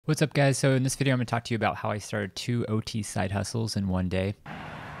What's up, guys? So in this video, I'm going to talk to you about how I started 2 OT side hustles in one day.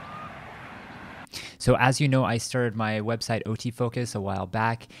 So as you know, I started my website OTfocus a while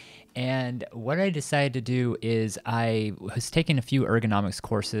back, and what I decided to do is I was taking a few ergonomics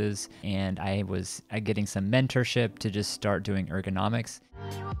courses, and I was getting some mentorship to just start doing ergonomics.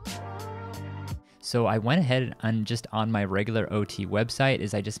 So I went ahead and just on my regular OT website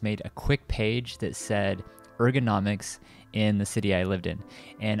is I just made a quick page that said ergonomics in the city I lived in.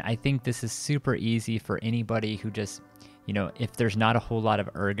 And I think this is super easy for anybody who just, if there's not a whole lot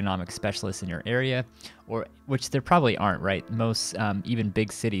of ergonomic specialists in your area, or which there probably aren't, right? Most, even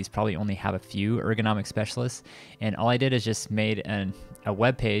big cities probably only have a few ergonomic specialists. And all I did is just made a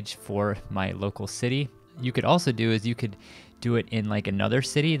web page for my local city. You could also do is you could do it in like another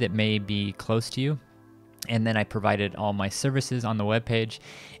city that may be close to you. And then I provided all my services on the webpage.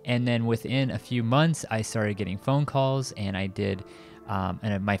 And then within a few months, I started getting phone calls, and I did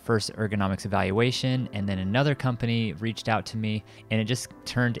my first ergonomics evaluation. And then another company reached out to me, and it just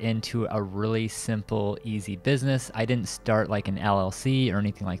turned into a really simple, easy business. I didn't start like an LLC or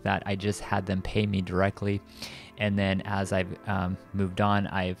anything like that. I just had them pay me directly. And then as I've moved on,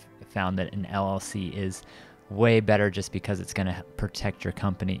 I've found that an LLC is way better just because it's going to protect your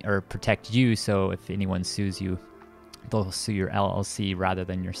company or protect you. So if anyone sues you, they'll sue your LLC rather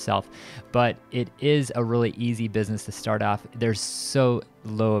than yourself. But it is a really easy business to start off. There's so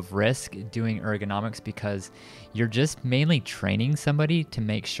low of risk doing ergonomics because you're just mainly training somebody to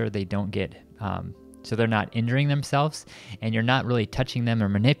make sure they don't get so they're not injuring themselves, and you're not really touching them or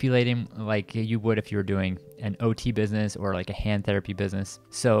manipulating like you would if you were doing an OT business or like a hand therapy business.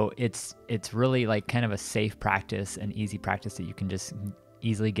 So it's really like kind of a safe practice, an easy practice that you can just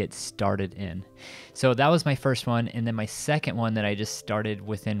easily get started in. So that was my first one. And then my second one that I just started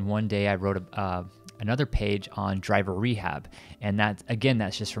within one day, I wrote another page on driver rehab. And that's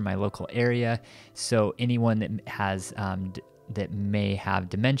just for my local area. So anyone that has that may have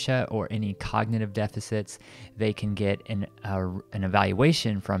dementia or any cognitive deficits, they can get an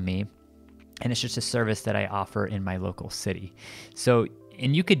evaluation from me. And it's just a service that I offer in my local city. So,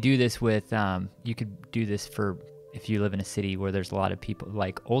 and you could do this with, for if you live in a city where there's a lot of people,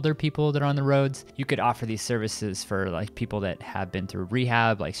 like older people that are on the roads. You could offer these services for like people that have been through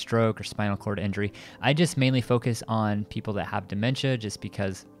rehab, like stroke or spinal cord injury. I just mainly focus on people that have dementia just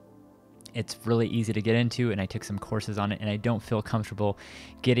because it's really easy to get into, and I took some courses on it, and I don't feel comfortable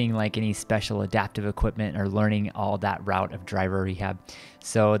getting like any special adaptive equipment or learning all that route of driver rehab.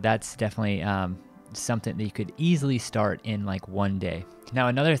 So that's definitely something that you could easily start in like one day. Now,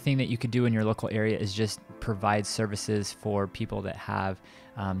 another thing that you could do in your local area is just provide services for people that have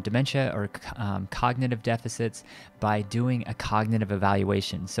dementia or cognitive deficits by doing a cognitive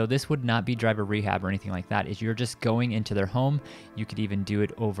evaluation. So this would not be driver rehab or anything like that. If you're just going into their home, you could even do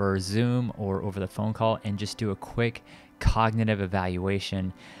it over Zoom or over the phone call and just do a quick cognitive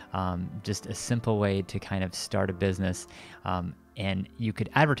evaluation, just a simple way to kind of start a business. And you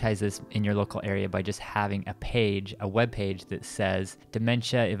could advertise this in your local area by just having a web page that says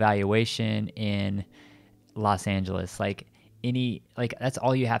dementia evaluation in Los Angeles. That's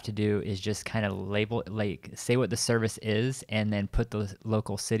all you have to do is just kind of label, like say what the service is, and then put the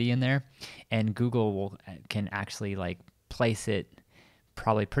local city in there, and Google can actually like place it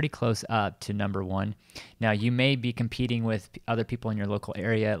probably pretty close up to number one. Now, you may be competing with other people in your local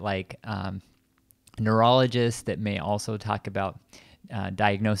area, like neurologists that may also talk about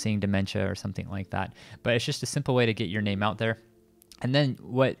diagnosing dementia or something like that. But it's just a simple way to get your name out there. And then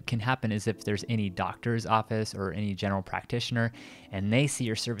what can happen is if there's any doctor's office or any general practitioner and they see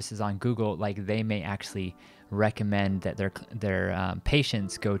your services on Google, like they may actually recommend that their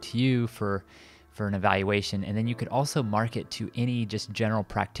patients go to you for an evaluation. And then you could also market to any just general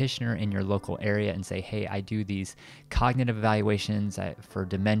practitioner in your local area and say, hey, I do these cognitive evaluations for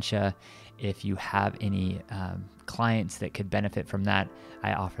dementia. If you have any clients that could benefit from that,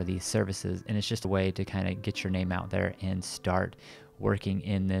 I offer these services. And it's just a way to kind of get your name out there and start working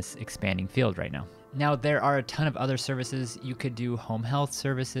in this expanding field right now. Now, there are a ton of other services. You could do home health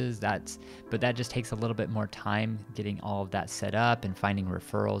services, but that just takes a little bit more time getting all of that set up and finding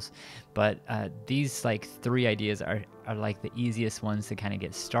referrals. But these like 3 ideas are like the easiest ones to kind of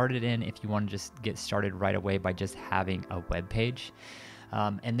get started in if you want to just get started right away by just having a web page.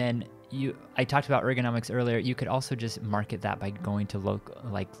 And then I talked about ergonomics earlier. You could also just market that by going to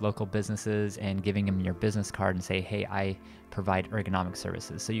local businesses and giving them your business card and say, hey, I provide ergonomic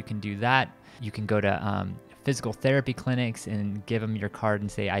services. So you can do that. You can go to physical therapy clinics and give them your card and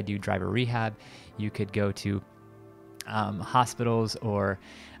say, I do driver rehab. You could go to hospitals or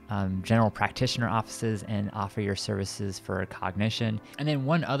general practitioner offices and offer your services for cognition. And then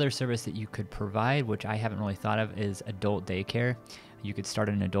one other service that you could provide, which I haven't really thought of, is adult daycare. You could start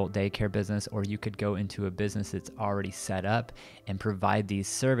an adult daycare business, or you could go into a business that's already set up and provide these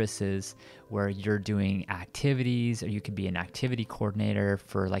services where you're doing activities, or you could be an activity coordinator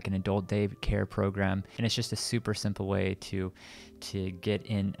for like an adult daycare program. And it's just a super simple way to get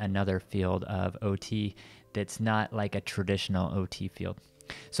in another field of OT that's not like a traditional OT field.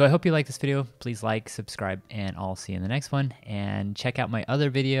 So I hope you like this video. Please like, subscribe, and I'll see you in the next one. And check out my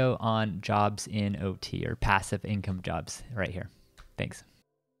other video on jobs in OT, or passive income jobs, right here. Thanks.